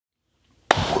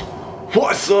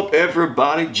What's up,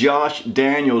 everybody? Josh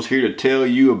Daniels here to tell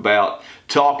you about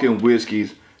Talking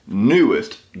Whiskey's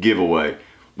newest giveaway.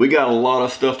 We got a lot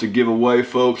of stuff to give away,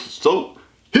 folks, so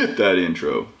hit that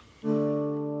intro.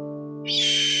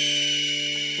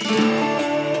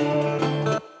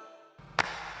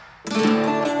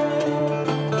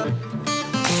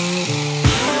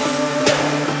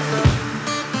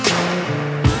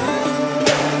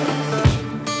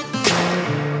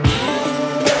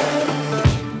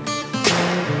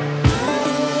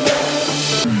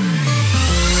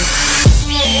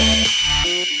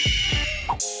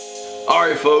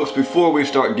 Alright folks, before we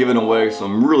start giving away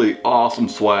some really awesome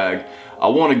swag, I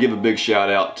want to give a big shout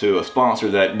out to a sponsor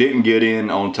that didn't get in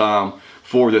on time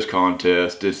for this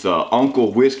contest. It's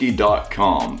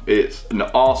UncleWhiskey.com. It's an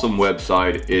awesome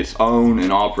website. It's owned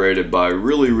and operated by a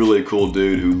really cool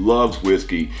dude who loves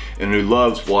whiskey and who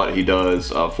loves what he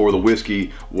does for the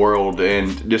whiskey world.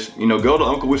 And just, go to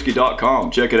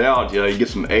UncleWhiskey.com, check it out. You get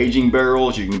some aging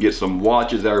barrels, you can get some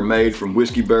watches that are made from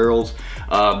whiskey barrels.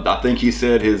 I think he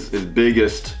said his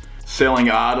biggest selling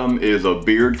item is a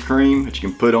beard cream that you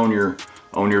can put on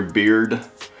your beard.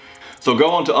 So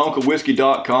go on to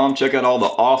UncleWhiskey.com, check out all the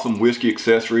awesome whiskey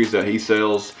accessories that he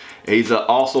sells. He's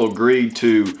also agreed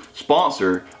to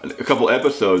sponsor a couple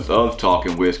episodes of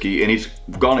Talking Whiskey, and he's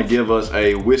gonna give us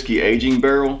a whiskey aging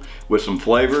barrel with some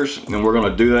flavors, and we're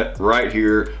gonna do that right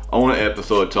here on an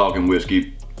episode of Talking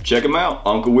Whiskey. Check him out,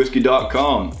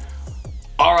 UncleWhiskey.com.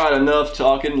 All right, enough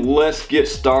talking, let's get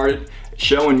started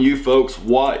showing you folks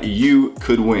what you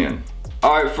could win.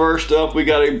 All right, first up, we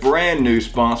got a brand new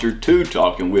sponsor to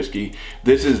Talking Whiskey.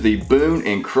 This is the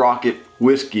Boone & Crockett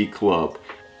Whiskey Club.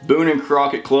 Boone &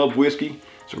 Crockett Club Whiskey.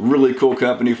 It's a really cool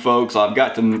company, folks. I've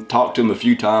got to talk to them a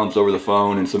few times over the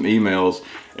phone and some emails,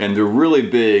 and they're really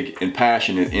big and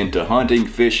passionate into hunting,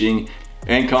 fishing,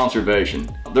 and conservation.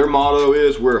 Their motto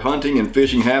is, where hunting and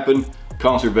fishing happen,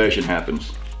 conservation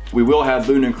happens. We will have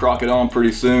Boone & Crockett on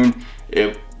pretty soon.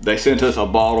 They sent us a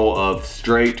bottle of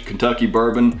straight Kentucky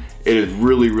bourbon. It is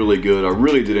really good. I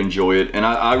really did enjoy it, and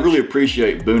I really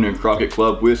appreciate Boone & Crockett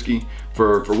Club Whiskey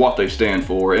for what they stand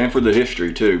for and for the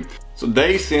history too. So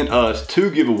they sent us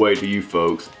to give away to you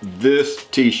folks this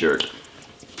t-shirt.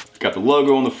 Got the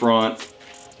logo on the front,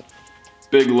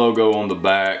 big logo on the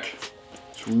back.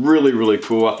 It's really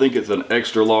cool. I think it's an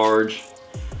extra large,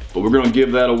 but we're gonna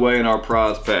give that away in our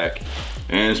prize pack.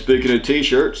 And speaking of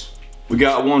t-shirts, we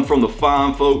got one from the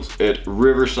fine folks at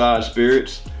Riverside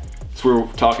Spirits. It's where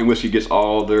Talking Whiskey gets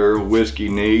all their whiskey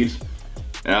needs.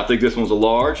 And I think this one's a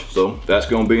large, so that's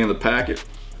gonna be in the packet.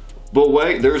 But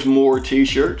wait, there's more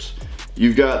t-shirts.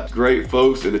 You've got great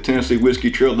folks at the Tennessee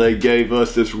Whiskey Trail. They gave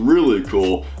us this really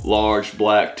cool large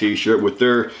black t-shirt with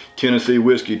their Tennessee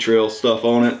Whiskey Trail stuff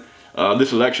on it.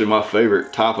 This is actually my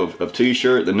favorite type of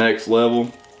t-shirt, the next level.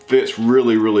 Fits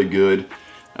really good.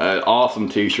 Awesome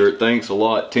t-shirt. Thanks a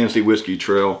lot, Tennessee Whiskey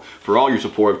Trail, for all your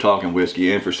support of Talking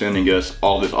Whiskey and for sending us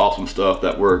all this awesome stuff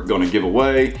that we're going to give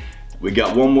away. We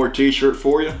got one more t-shirt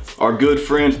for you. Our good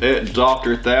friends at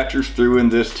Dr. Thatcher's threw in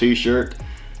this t-shirt.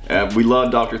 We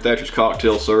love Dr. Thatcher's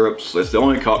cocktail syrups. It's the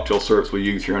only cocktail syrups we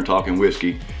use here on Talking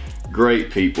Whiskey. Great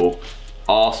people,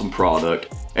 awesome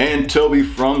product. And Toby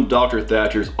from Dr.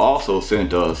 Thatcher's also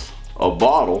sent us a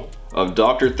bottle of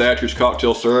Dr. Thatcher's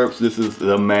cocktail syrups. This is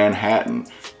the Manhattan.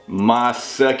 My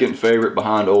second favorite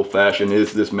behind Old Fashioned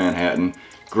is this Manhattan.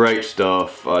 Great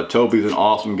stuff. Toby's an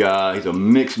awesome guy. He's a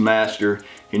mix master.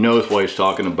 He knows what he's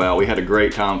talking about. We had a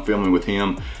great time filming with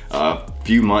him a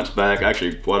few months back,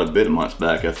 actually quite a bit of months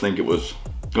back. I think it was,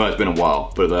 well, it's been a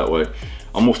while, put it that way.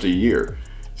 Almost a year.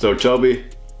 So Toby,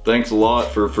 thanks a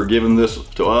lot for giving this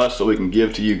to us so we can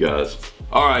give to you guys.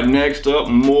 All right, next up,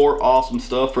 more awesome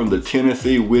stuff from the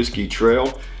Tennessee Whiskey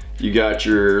Trail. You got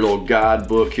your little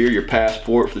guidebook here, your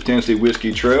passport for the Tennessee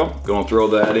Whiskey Trail. Gonna throw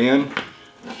that in.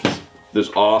 This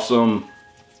awesome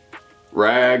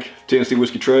rag, Tennessee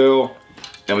Whiskey Trail,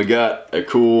 and we got a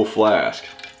cool flask.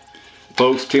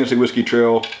 Folks, Tennessee Whiskey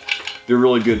Trail, they're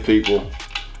really good people.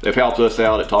 They've helped us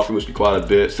out at Talking Whiskey quite a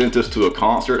bit. Sent us to a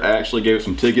concert, actually gave us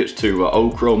some tickets to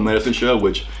Old Crow Medicine Show,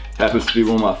 which happens to be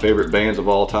one of my favorite bands of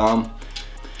all time.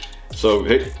 So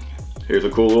hey, here's a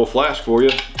cool little flask for you,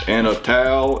 and a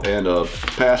towel, and a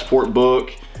passport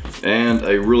book, and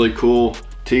a really cool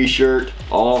t-shirt,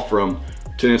 all from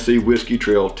Tennessee Whiskey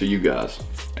Trail to you guys.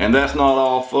 And that's not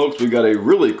all, folks. We got a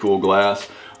really cool glass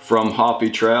from Hoppy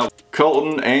Trout.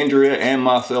 Colton, Andrea, and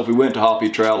myself, we went to Hoppy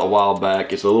Trout a while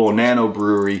back. It's a little nano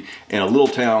brewery in a little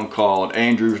town called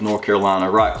Andrews, North Carolina,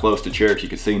 right close to Cherokee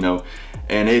Casino.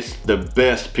 And it's the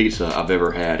best pizza I've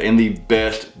ever had and the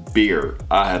best beer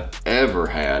I have ever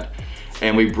had.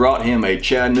 and we brought him a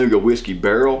Chattanooga whiskey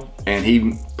barrel, and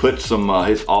he put some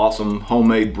his awesome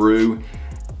homemade brew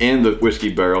in the whiskey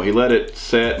barrel. He let it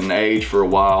set and age for a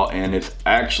while, and it's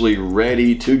actually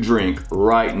ready to drink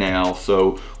right now.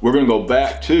 So we're gonna go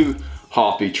back to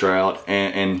Hoppy Trout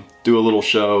and do a little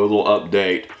show, a little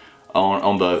update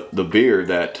on the beer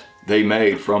that they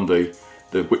made from the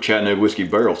Chattanooga whiskey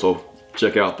barrel. So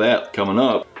check out that coming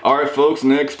up. All right, folks,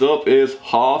 next up is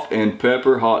Hoff and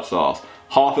Pepper hot sauce.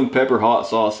 Hoff and Pepper hot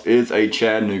sauce is a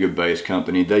Chattanooga-based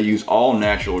company. They use all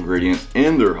natural ingredients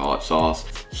in their hot sauce.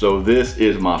 So this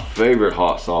is my favorite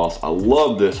hot sauce. I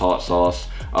love this hot sauce.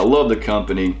 I love the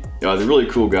company. They're a really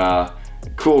cool guy,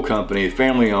 cool company,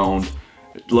 family owned,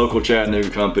 local Chattanooga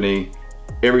company.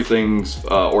 Everything's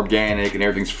organic and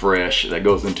everything's fresh that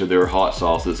goes into their hot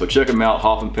sauces. So check them out,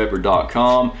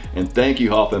 hoffandpepper.com. And thank you,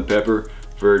 Hoff and Pepper,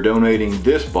 for donating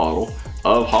this bottle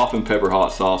of Hoff and Pepper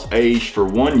hot sauce aged for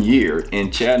 1 year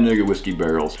in Chattanooga whiskey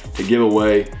barrels to give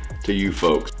away to you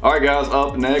folks. All right, guys,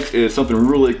 up next is something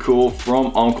really cool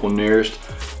from Uncle Nearest.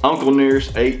 Uncle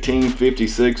Nearest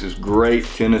 1856 is great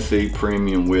Tennessee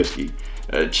premium whiskey.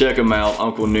 Check them out,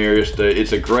 Uncle Nearest.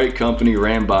 It's a great company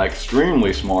ran by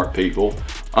extremely smart people.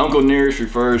 Uncle Nearest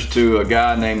refers to a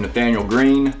guy named Nathaniel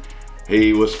Green.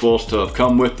 He was supposed to have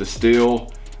come with the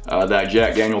still that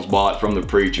Jack Daniels bought from the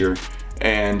preacher.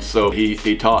 And so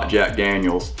he taught Jack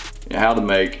Daniels how to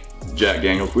make Jack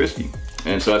Daniels whiskey.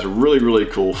 And so that's a really, really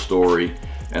cool story.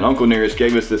 And Uncle Nearest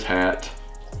gave us this hat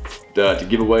to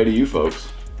give away to you folks.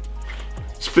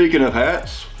 Speaking of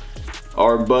hats,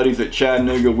 our buddies at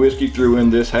Chattanooga Whiskey threw in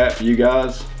this hat for you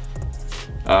guys.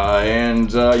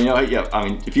 You know, yeah, I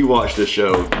mean, if you watch this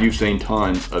show, you've seen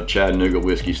tons of Chattanooga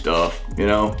Whiskey stuff, you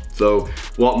know? So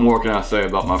what more can I say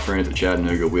about my friends at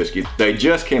Chattanooga Whiskey? They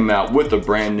just came out with a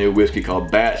brand new whiskey called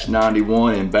Batch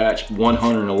 91 and Batch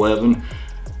 111.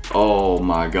 Oh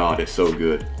my God, it's so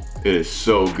good. It is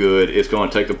so good. It's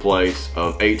gonna take the place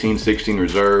of 1816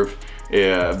 Reserve.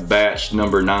 Batch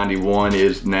number 91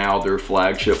 is now their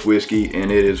flagship whiskey, and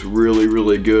it is really,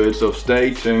 really good. So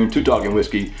stay tuned to Talking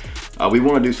Whiskey. We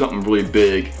want to do something really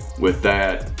big with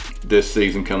that this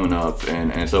season coming up,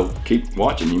 and so keep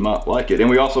watching, you might like it. And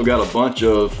we also got a bunch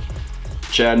of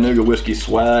Chattanooga whiskey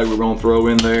swag we're gonna throw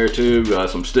in there too.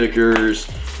 Some stickers,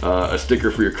 a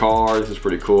sticker for your car. This is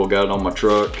pretty cool, got it on my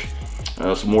truck.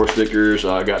 Some more stickers.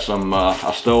 I got some,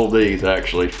 I stole these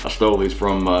actually. I stole these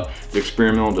from the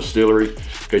Experimental Distillery,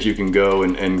 because you can go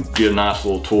and get a nice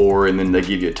little tour, and then they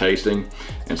give you a tasting.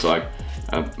 And so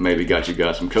I maybe got you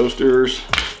guys some coasters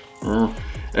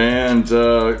and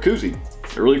koozie,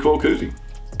 a really cool koozie.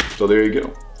 So there you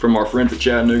go, from our friends at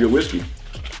Chattanooga Whiskey.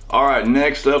 All right,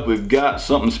 next up we've got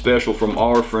something special from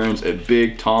our friends at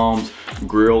Big Tom's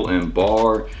Grill and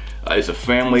Bar. It's a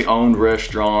family-owned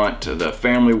restaurant. The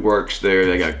family works there.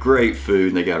 They got great food,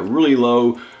 and they got really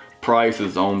low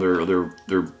prices on their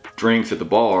drinks at the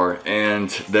bar. And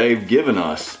they've given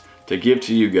us, to give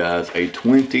to you guys, a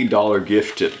 $20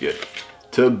 gift certificate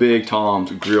to Big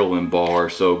Tom's Grill and Bar.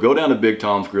 So go down to Big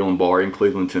Tom's Grill and Bar in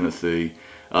Cleveland, Tennessee.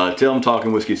 Tell them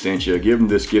Talking Whiskey sent you. Give them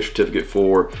this gift certificate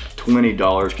for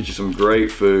 $20. Get you some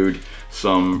great food,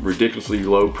 some ridiculously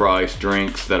low price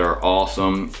drinks that are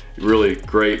awesome. Really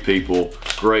great people,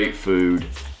 great food,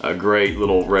 a great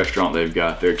little restaurant they've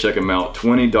got there. Check them out.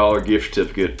 $20 gift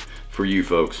certificate for you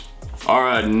folks. All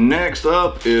right, next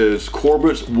up is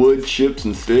Corbett's Wood Chips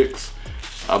and Sticks.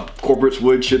 Corbett's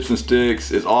Wood Chips and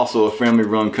Sticks is also a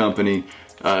family-run company.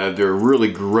 They're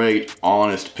really great,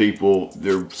 honest people.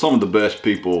 They're some of the best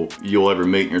people you'll ever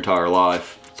meet in your entire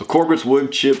life. So Corbett's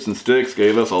Wood Chips and Sticks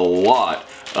gave us a lot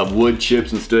of wood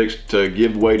chips and sticks to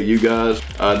give away to you guys.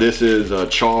 This is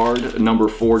charred, number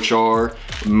 4 char,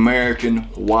 American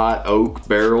white oak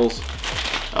barrels.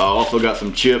 Also got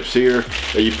some chips here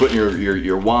that you put in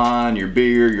your wine, your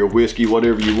beer, your whiskey,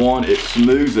 whatever you want. It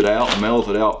smooths it out, mellows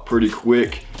it out pretty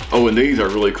quick. Oh, and these are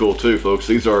really cool too, folks.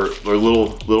 These are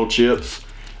little chips.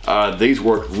 These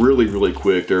work really, really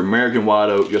quick. They're American white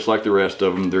oak, just like the rest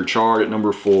of them. They're charred at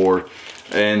number 4,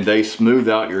 and they smooth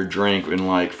out your drink in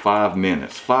like 5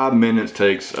 minutes. 5 minutes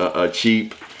takes a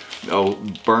cheap,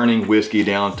 burning whiskey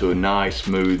down to a nice,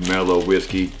 smooth, mellow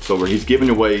whiskey. So he's giving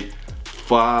away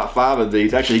five of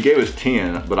these. Actually, he gave us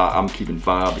 10, but I'm keeping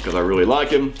 5 because I really like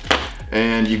him.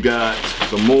 And you got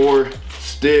some more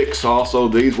sticks. Also,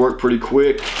 these work pretty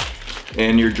quick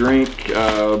in your drink.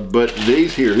 But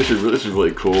these here, this is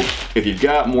really cool. If you've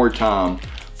got more time,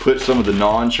 put some of the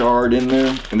non-charred in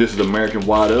there. And this is American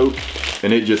white oak,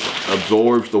 and it just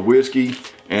absorbs the whiskey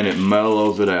and it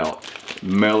mellows it out.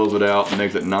 Mellows it out,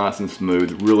 makes it nice and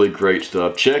smooth. Really great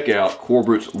stuff. Check out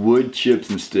Corbett's Wood Chips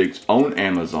and Sticks on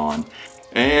Amazon.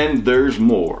 And there's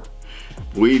more.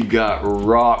 we've got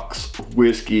Rock's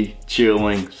Whiskey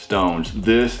Chilling Stones.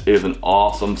 This is an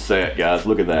awesome set, guys.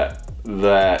 Look at that.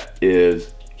 That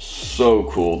is so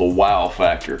cool. The wow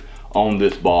factor on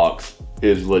this box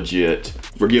is legit.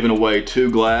 We're giving away 2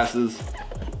 glasses.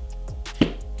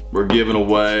 We're giving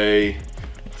away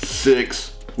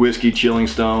 6 Whiskey Chilling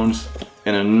Stones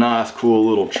and a nice cool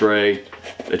little tray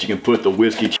that you can put the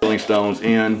Whiskey Chilling Stones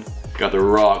in. Got the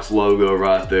Rock's logo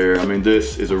right there. I mean,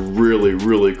 this is a really,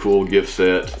 really cool gift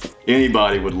set.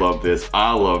 Anybody would love this.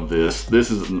 I love this. This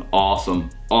is an awesome,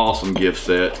 awesome gift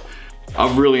set.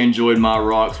 I've really enjoyed my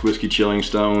Rock's Whiskey Chilling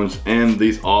Stones and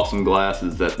these awesome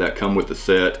glasses that come with the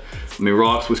set. I mean,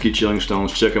 Rock's Whiskey Chilling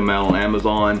Stones, check them out on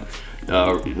Amazon,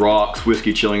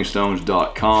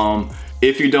 rockswhiskeychillingstones.com.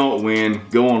 If you don't win,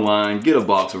 go online, get a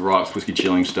box of Rock's Whiskey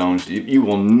Chilling Stones. You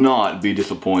will not be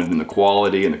disappointed in the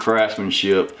quality and the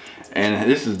craftsmanship. And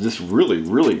this is just really,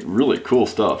 really, really cool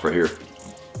stuff right here.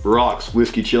 Rock's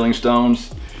Whiskey Chilling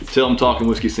Stones. Tell them Talking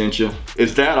Whiskey sent you.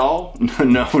 Is that all?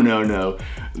 No, no, no.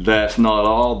 That's not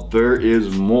all. There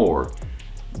is more.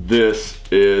 This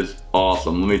is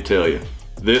awesome. Let me tell you.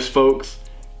 This, folks,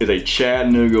 is a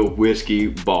Chattanooga whiskey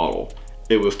bottle.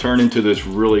 It was turned into this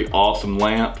really awesome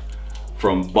lamp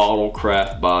from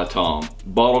Bottlecraft by Tom.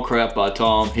 Bottlecraft by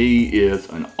Tom, he is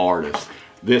an artist.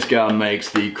 This guy makes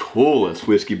the coolest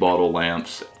whiskey bottle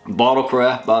lamps.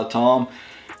 Bottlecraft by Tom,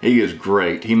 he is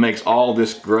great. He makes all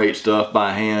this great stuff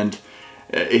by hand.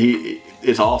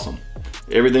 It's awesome.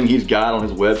 Everything he's got on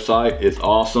his website is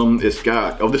awesome. It's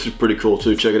got, oh, this is pretty cool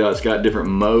too. Check it out. It's got different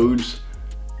modes,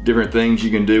 different things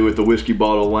you can do with the whiskey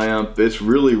bottle lamp. It's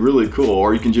really, really cool.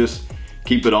 Or you can just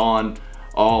keep it on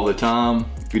all the time.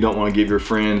 If you don't want to give your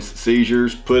friends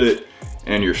seizures, put it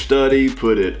in your study,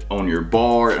 put it on your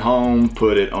bar at home,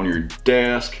 put it on your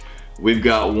desk. We've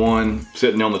got one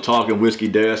sitting on the Talking Whiskey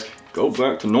desk. Go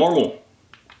back to normal.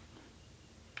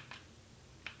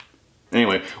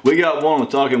 Anyway, we got one on the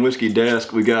Talking Whiskey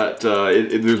desk. We got,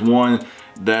 there's one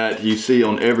that you see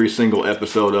on every single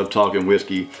episode of Talking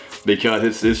Whiskey because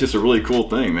it's just a really cool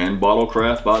thing, man.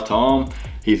 Bottlecraft by Tom.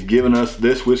 He's given us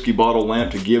this whiskey bottle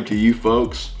lamp to give to you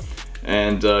folks.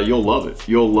 And you'll love it.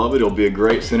 You'll love it. It'll be a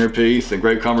great centerpiece and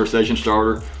great conversation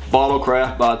starter.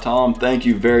 Bottlecraft by Tom, thank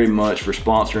you very much for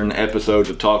sponsoring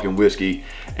episodes of Talking Whiskey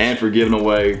and for giving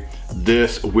away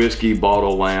this whiskey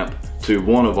bottle lamp to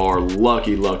one of our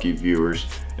lucky viewers.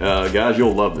 Guys,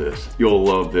 you'll love this. You'll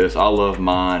love this. I love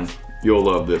mine. You'll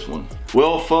love this one.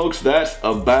 Well, folks, that's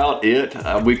about it.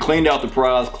 We cleaned out the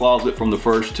prize closet from the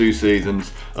first 2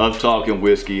 seasons of Talking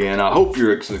Whiskey, and I hope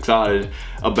you're as excited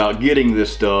about getting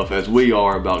this stuff as we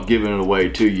are about giving it away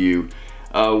to you.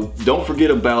 Don't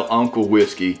forget about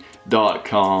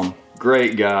UncleWhiskey.com.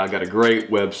 Great guy, got a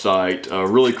great website,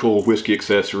 really cool whiskey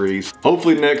accessories.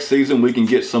 Hopefully next season we can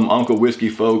get some Uncle Whiskey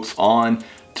folks on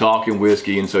Talking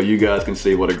Whiskey, and so you guys can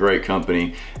see what a great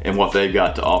company and what they've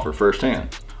got to offer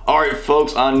firsthand. Alright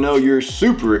folks, I know you're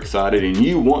super excited and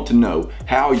you want to know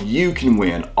how you can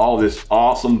win all this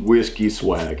awesome whiskey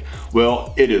swag.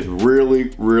 Well, it is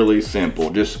really, really simple.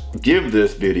 Just give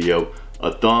this video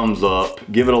a thumbs up,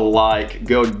 give it a like,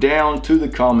 go down to the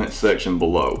comment section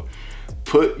below.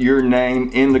 Put your name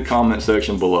in the comment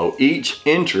section below. Each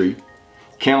entry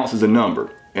counts as a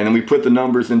number, and then we put the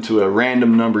numbers into a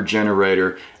random number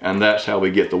generator, and that's how we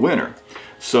get the winner.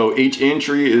 So each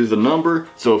entry is a number.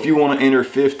 So if you want to enter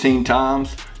 15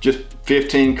 times, just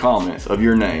 15 comments of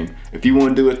your name. If you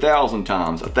want to do 1,000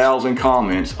 times, 1,000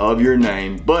 comments of your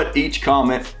name, but each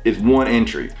comment is 1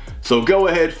 entry. So go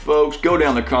ahead folks, go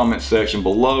down the comment section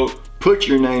below, put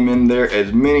your name in there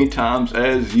as many times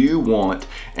as you want,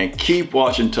 and keep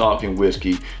watching Talking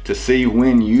Whiskey to see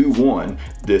when you won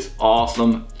this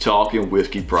awesome Talking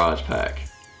Whiskey prize pack.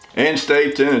 And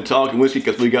stay tuned to Talking Whiskey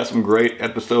because we got some great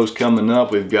episodes coming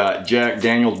up. We've got Jack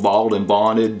Daniel's Bottled and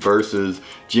Bonded versus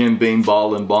Jim Beam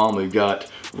Bottled and Bond. We've got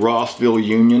Rossville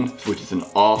Union, which is an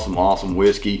awesome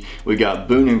whiskey. We got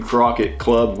Boone and Crockett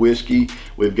Club whiskey.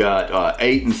 We've got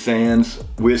 8 and Sands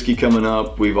whiskey coming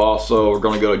up. We're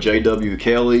going to go to J.W.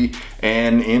 Kelly,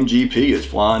 and MGP is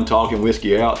flying Talking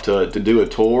Whiskey out to do a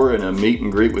tour and a meet and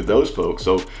greet with those folks.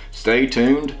 So stay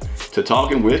tuned to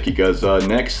Talking Whiskey because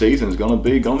next season is going to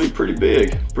be pretty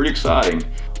big, pretty exciting.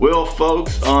 Well,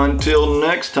 folks, until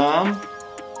next time,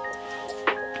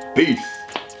 peace.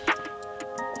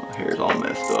 My hair's all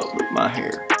messed up. Look at my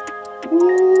hair.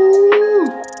 Woo!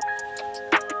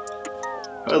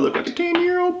 I look like a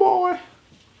 10-year-old boy.